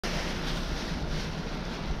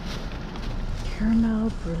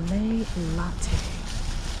caramel brulee latte.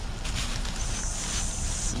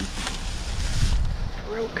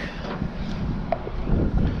 Broke.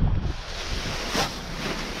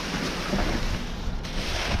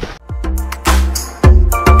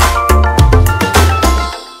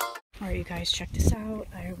 Alright, you guys, check this out.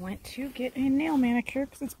 I went to get a nail manicure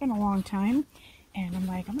because it's been a long time. And I'm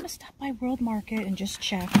like, I'm going to stop by World Market and just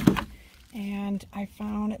check. And I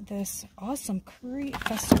found this awesome curry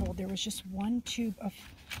festival. There was just one tube of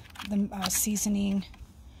the seasoning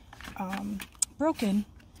broken,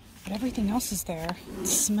 but everything else is there. It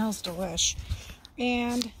smells delish.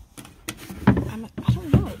 And I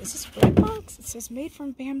don't know, is this Red Box? It says made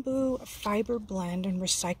from bamboo fiber blend and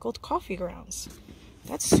recycled coffee grounds.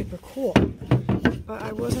 That's super cool. But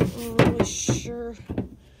I wasn't really sure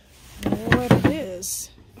what it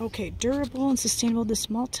is. Okay, durable and sustainable. This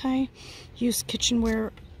multi-use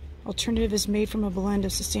kitchenware alternative is made from a blend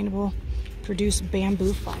of sustainable produced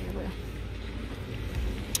bamboo fiber.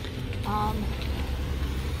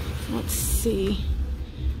 Let's see.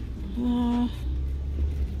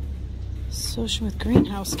 Association with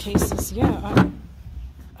greenhouse cases. Yeah,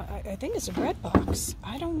 I think it's a Red Box.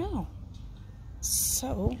 I don't know.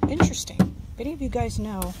 So interesting. If any of you guys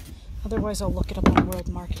know, otherwise I'll look it up on World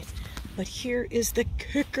Market. But here is the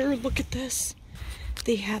kicker. Look at this.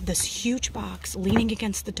 They had this huge box leaning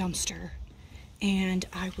against the dumpster. And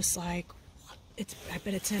I was like, I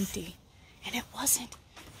bet it's empty. And it wasn't.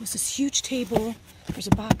 It was this huge table. There's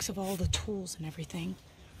a box of all the tools and everything.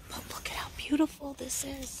 But look at how beautiful this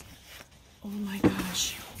is. Oh my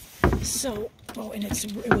gosh. So, oh, and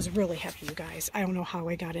it was really heavy, you guys. I don't know how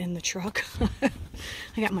I got it in the truck.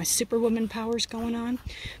 I got my superwoman powers going on.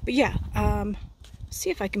 But yeah, see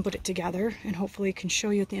if I can put it together and hopefully can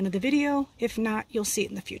show you at the end of the video. If not, you'll see it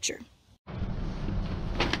in the future.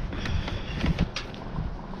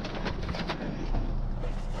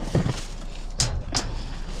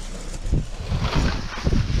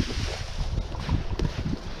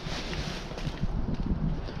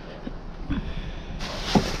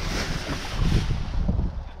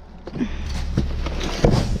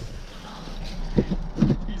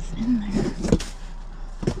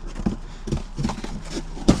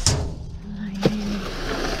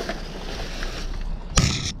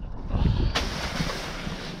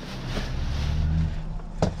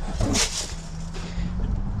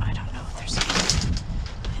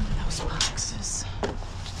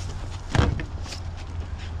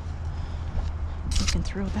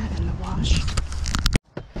 Throw that in the wash.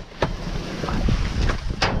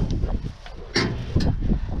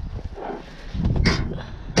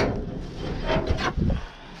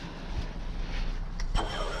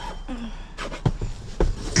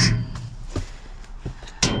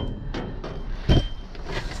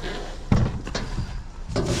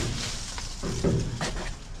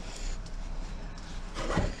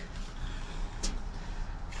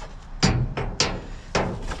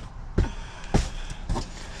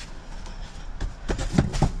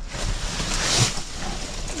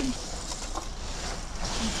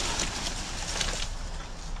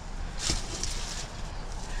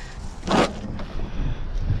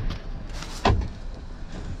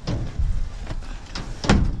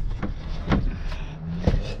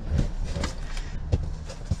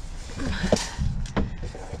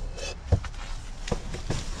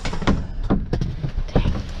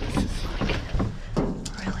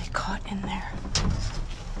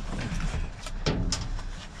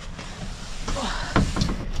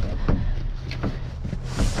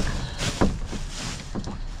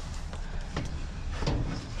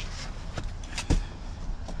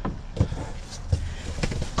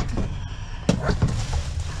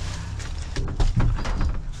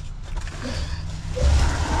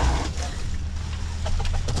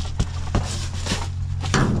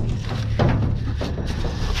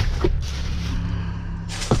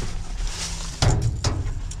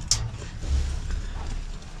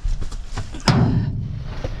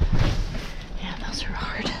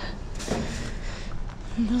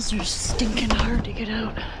 Those are stinking hard to get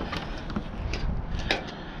out.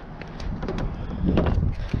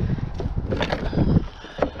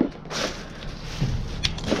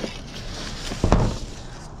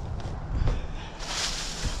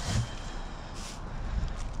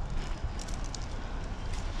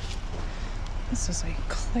 This is a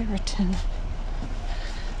Claritin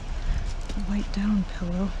white down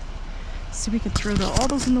pillow. See if we could throw all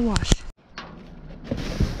those in the wash.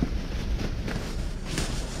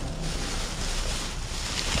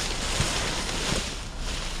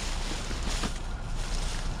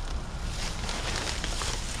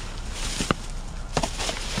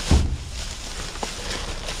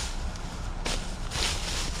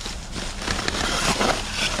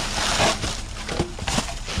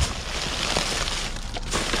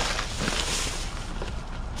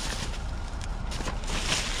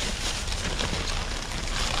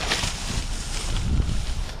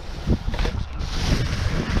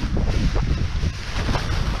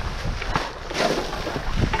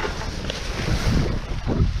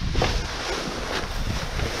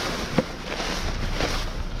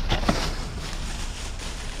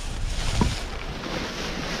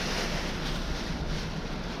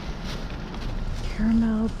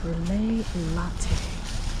 caramel brulee latte.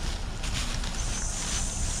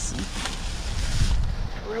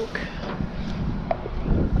 Broke.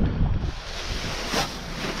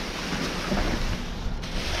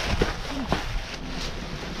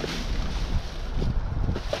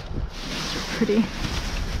 These are pretty.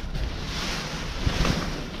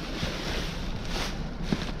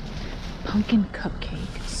 Pumpkin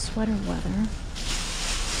cupcake, sweater weather.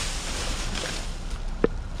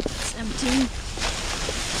 It's empty.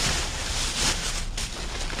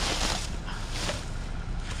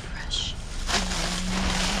 Fresh.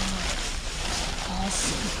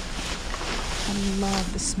 Awesome. I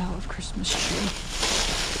love the smell of Christmas tree.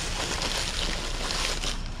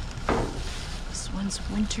 This one's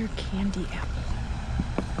winter candy apple.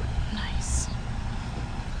 Nice.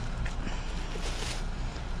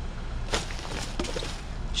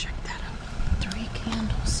 Check that out. 3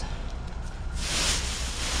 candles.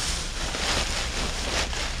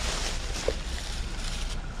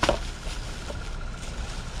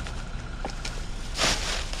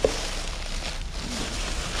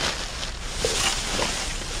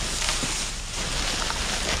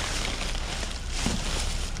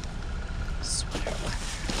 Sweater weather.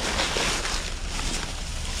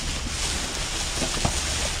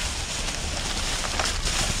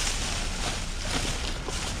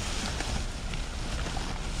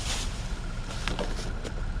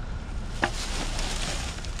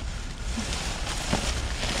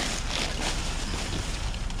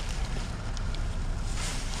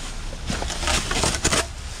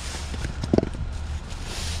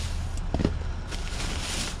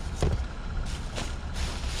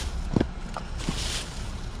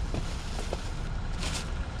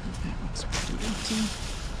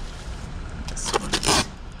 This one is,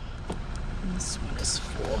 and this one is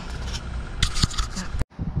full.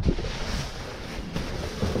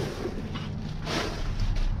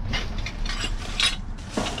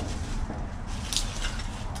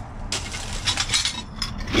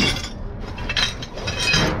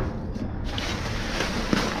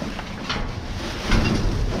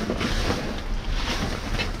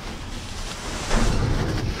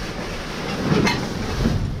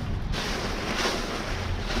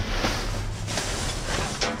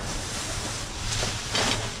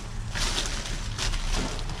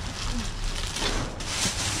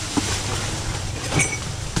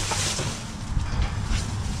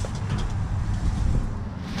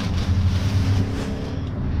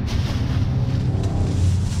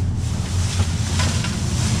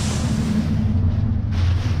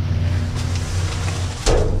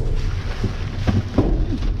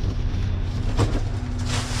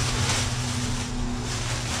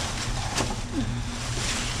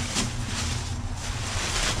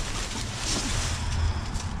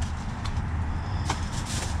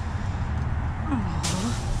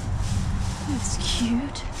 That's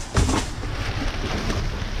cute.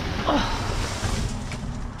 Oh.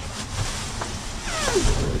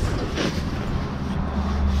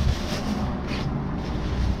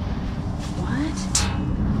 What?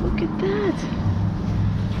 Look at that.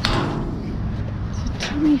 It's a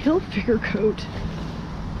Tommy Hilfiger coat.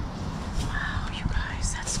 Wow, you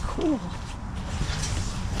guys, that's cool.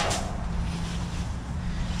 I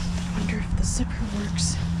wonder if the zipper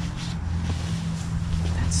works.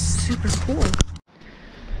 That's super cool.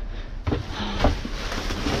 You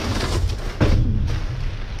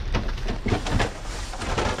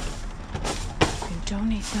can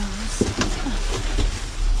donate those.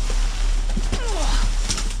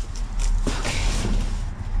 Okay.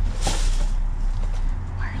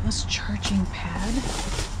 Wireless charging pad.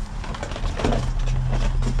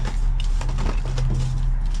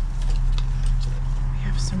 We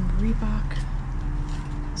have some Reebok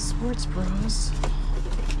sports bras.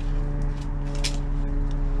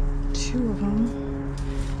 2 of them,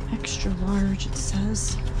 extra large it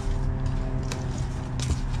says.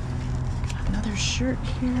 Got another shirt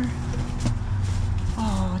here.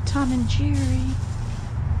 Oh, Tom and Jerry.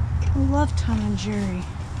 I love Tom and Jerry.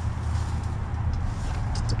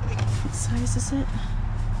 What size is it?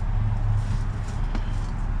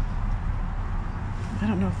 I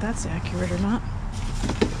don't know if that's accurate or not.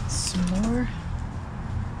 Some more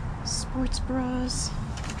sports bras.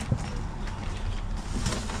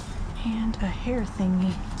 And a hair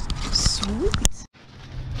thingy. Sweet.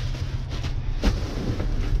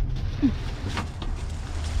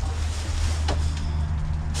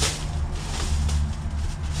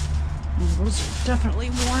 Oh, those are definitely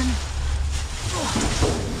worn.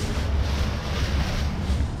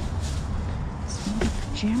 Some more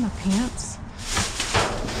pajama pants.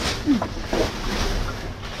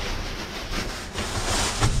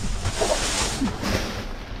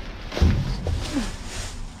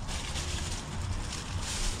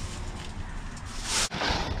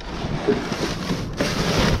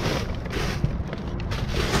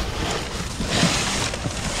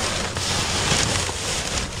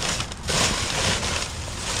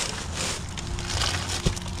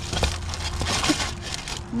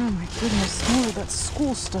 goodness, more of that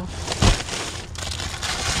school stuff.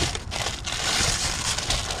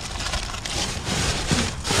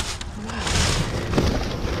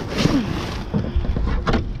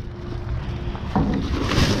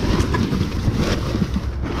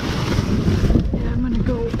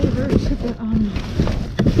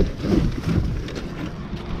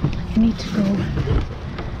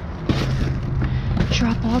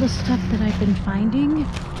 Drop all the stuff that I've been finding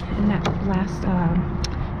in that last,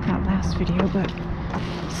 not last video, but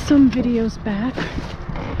some videos back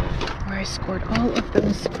where I scored all of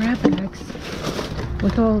those grab bags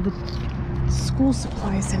with all the school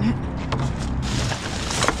supplies in it.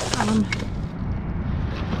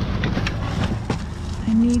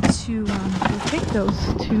 I need to go take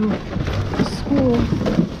those to the school,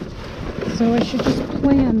 so I should just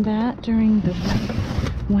plan that during the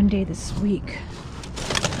one day this week.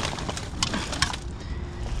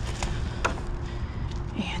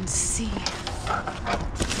 And see.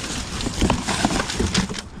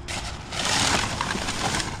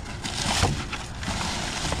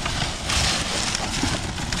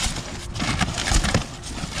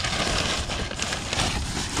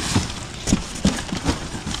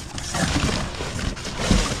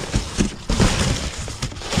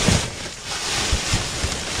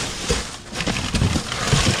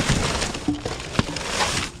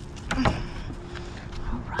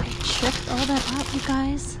 All that out, you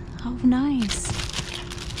guys. How nice.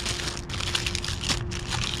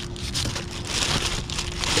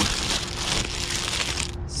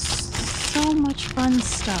 So much fun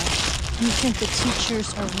stuff. You think the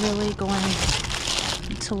teachers are really going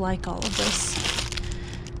to like all of this?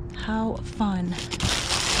 How fun.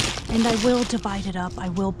 And I will divide it up. I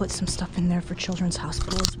will put some stuff in there for Children's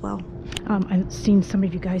Hospital as well. I've seen some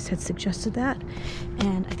of you guys had suggested that,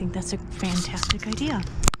 and I think that's a fantastic idea.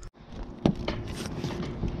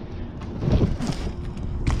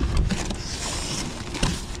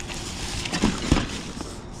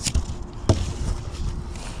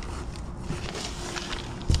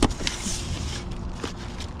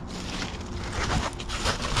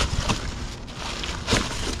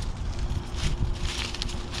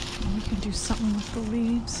 Do something with the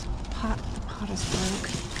leaves. The pot is broke.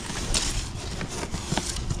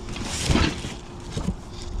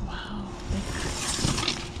 Wow,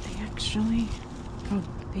 they actually, oh,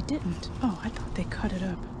 they didn't. Oh, I thought they cut it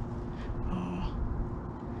up. Oh,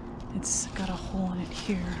 it's got a hole in it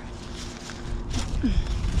here.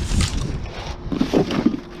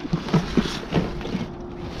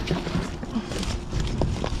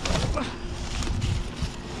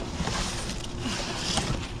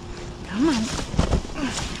 Come on.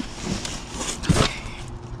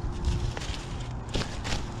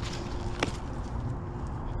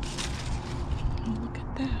 Oh, look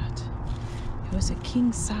at that. It was a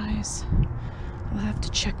king size. I'll have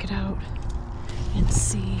to check it out and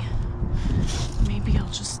see. Maybe I'll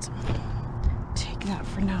just take that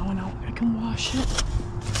for now and I can wash it.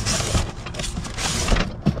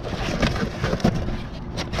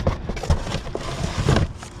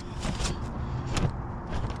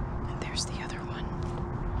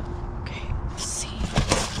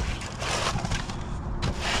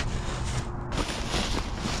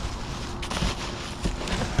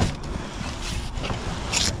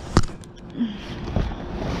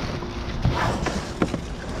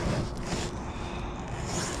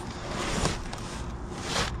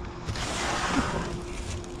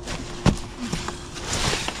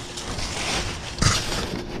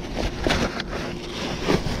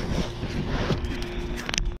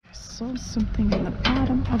 Saw something in the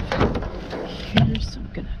bottom of here, so I'm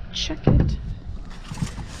gonna check it.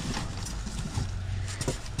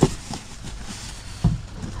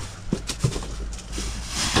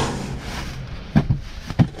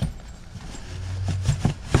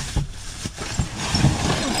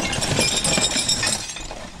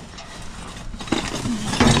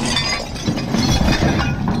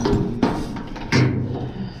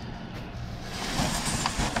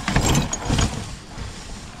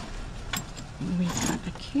 We got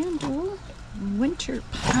a candle, winter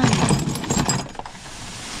pine.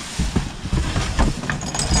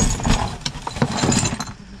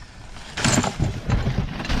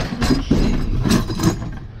 Okay.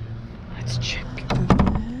 Let's check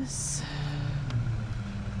this.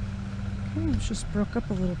 Okay, it just broke up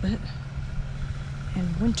a little bit.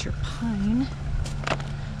 And winter pine.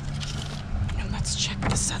 And let's check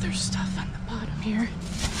this other stuff on the bottom here.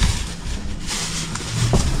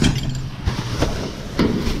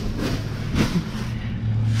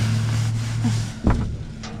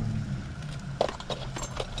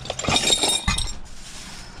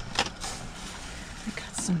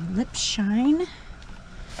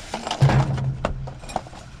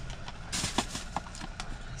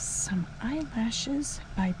 Eyelashes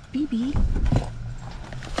by BB.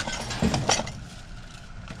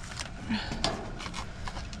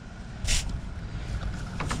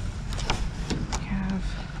 Have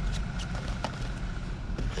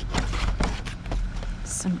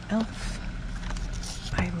some e.l.f.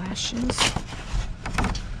 eyelashes.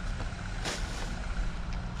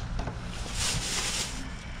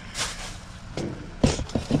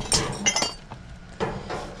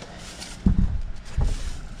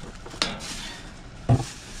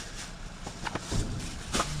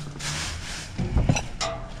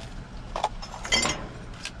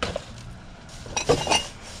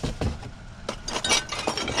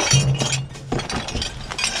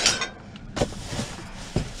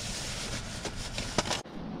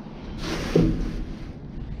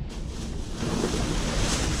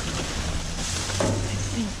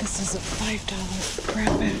 This is a $5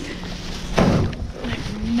 grab bag.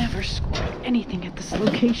 I've never scored anything at this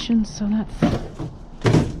location, so that's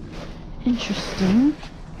interesting.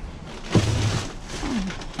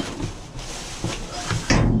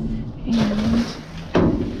 And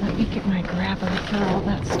let me get my grabber for all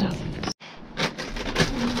that stuff.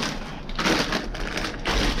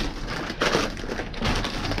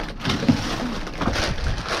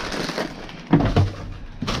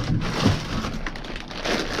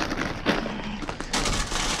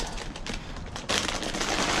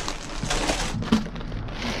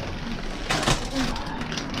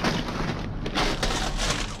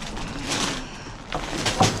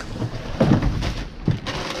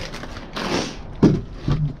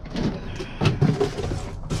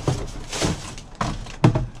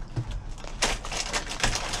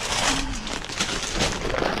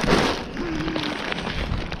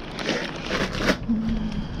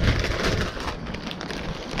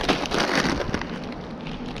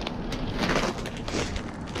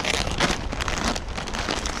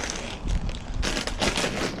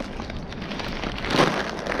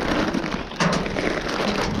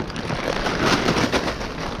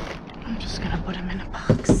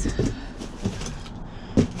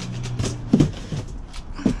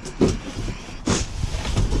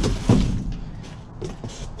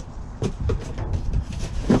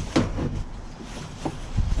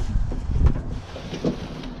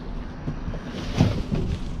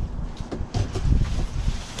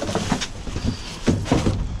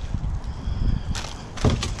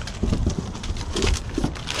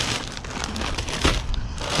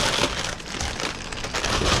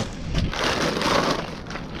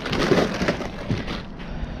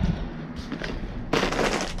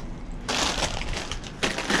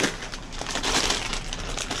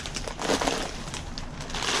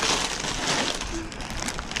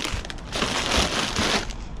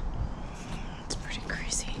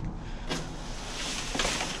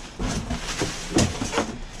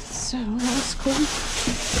 So that was cool.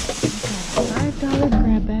 We've got a $5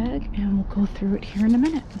 grab bag and we'll go through it here in a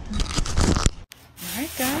minute.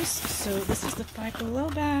 Alright guys, so this is the Five Below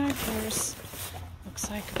bag. There's, looks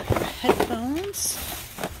like a pair of headphones,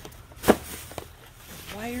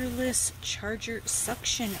 wireless charger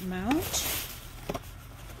suction mount.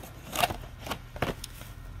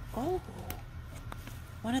 Oh,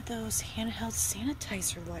 one of those handheld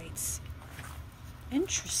sanitizer lights.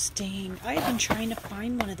 Interesting. I've been trying to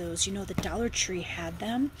find one of those. You know, the Dollar Tree had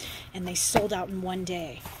them and they sold out in one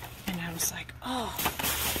day. And I was like, oh,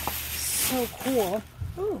 so cool.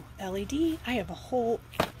 Ooh, LED. I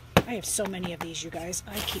have so many of these, you guys.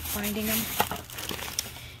 I keep finding them.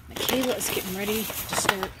 Michaela is getting ready to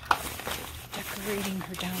start decorating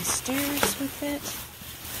her downstairs with it.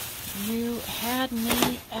 You had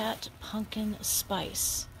me at pumpkin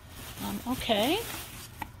spice. Okay.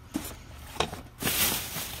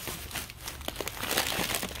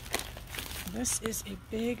 This is a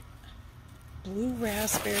big blue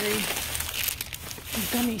raspberry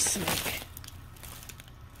gummy snake.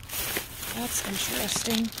 That's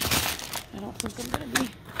interesting. I don't think I'm going to be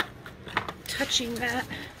touching that.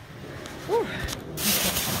 Whew. Okay.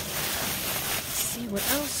 Let's see what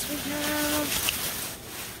else we have.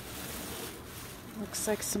 Looks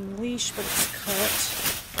like some leash, but it's cut.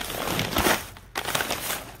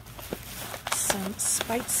 Some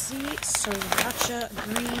spicy sriracha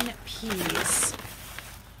green peas.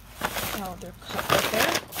 Oh, they're cut right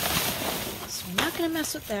there. So we're not going to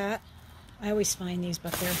mess with that. I always find these,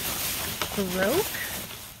 but they're broke.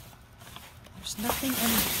 There's nothing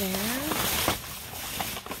in there.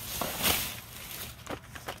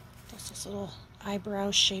 Those little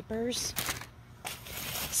eyebrow shapers.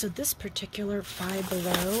 So this particular Five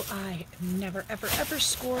Below, I never, ever, ever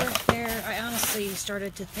scored there. I honestly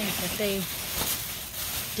started to think that they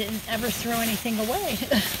didn't ever throw anything away.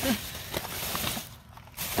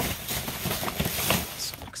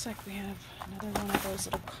 like we have another one of those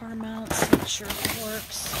little car mounts. Make sure it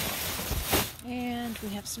works. And we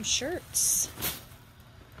have some shirts.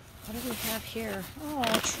 What do we have here? Oh,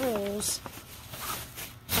 trolls.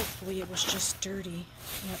 Hopefully it was just dirty.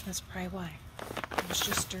 Yep, that's probably why. It was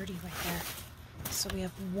just dirty right there. So we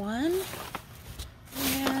have one.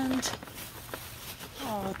 And,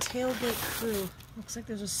 oh, Tailgate Crew. Looks like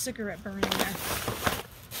there's a cigarette burning there.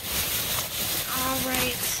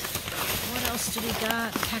 Alright. What else do we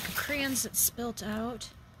got? A pack of crayons that spilt out.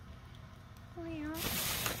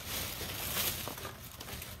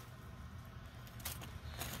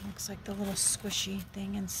 Looks like the little squishy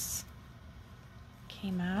thing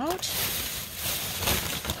came out.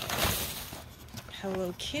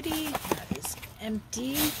 Hello Kitty. That is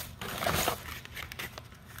empty.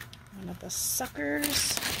 One of the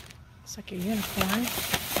suckers. Looks like a unicorn.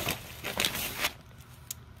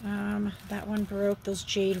 That one broke. Those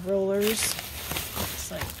jade rollers.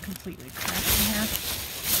 It's like completely cracked in half.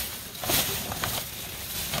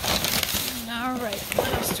 Alright, what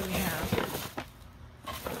else do we have?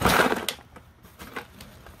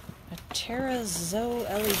 A Terrazzo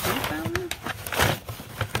LED fountain.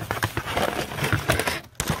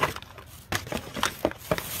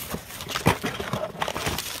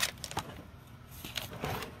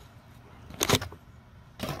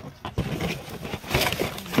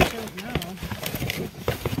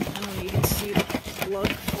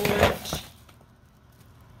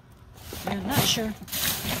 I'm not sure.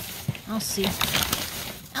 I'll see.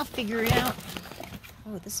 I'll figure it out.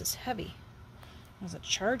 Oh, this is heavy. Was it a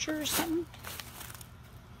charger or something?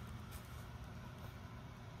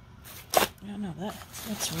 I don't know.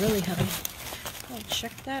 That's really heavy. Oh,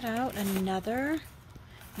 check that out. Another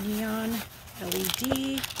neon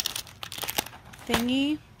LED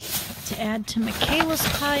thingy to add to Michaela's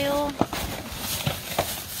pile.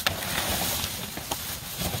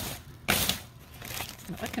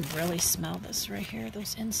 I can really smell this right here,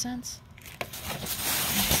 those incense. It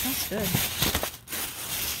smells good.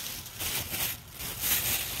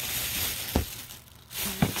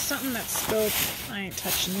 Something that spoke. I ain't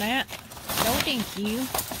touching that. No, thank you.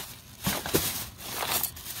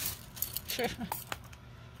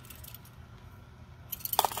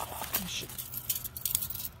 I should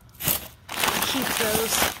keep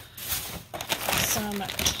those. Some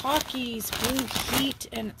Talkies Blue Heat,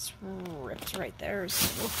 and it's ripped right there, so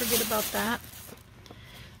we'll forget about that.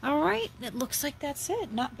 Alright, it looks like that's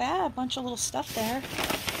it. Not bad. A bunch of little stuff there.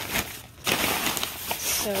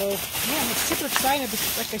 So, yeah, I'm super excited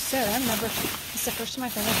because, like I said, I remember it's the first time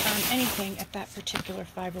I've ever found anything at that particular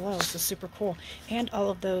Five Below. So super cool. And all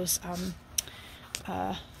of those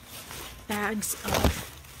bags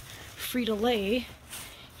of Frito-Lay.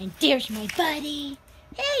 And there's my buddy.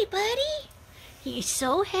 Hey, buddy. He's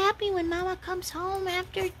so happy when Mama comes home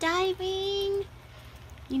after diving.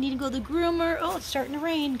 You need to go to the groomer. Oh, it's starting to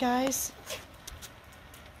rain, guys.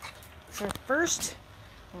 It's our first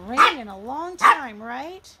rain in a long time,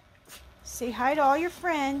 right? Say hi to all your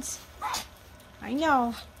friends. I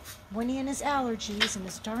know. Winnie and his allergies and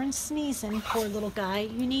his darn sneezing. Poor little guy.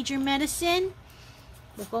 You need your medicine?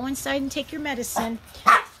 We'll go inside and take your medicine.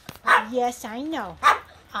 Yes, I know.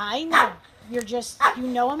 I know. You're just, you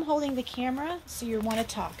know I'm holding the camera, so you want to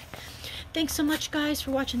talk. Thanks so much, guys,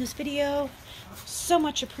 for watching this video. So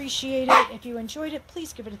much appreciated. If you enjoyed it,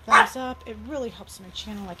 please give it a thumbs up. It really helps my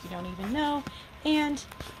channel like you don't even know. And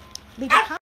leave a comment.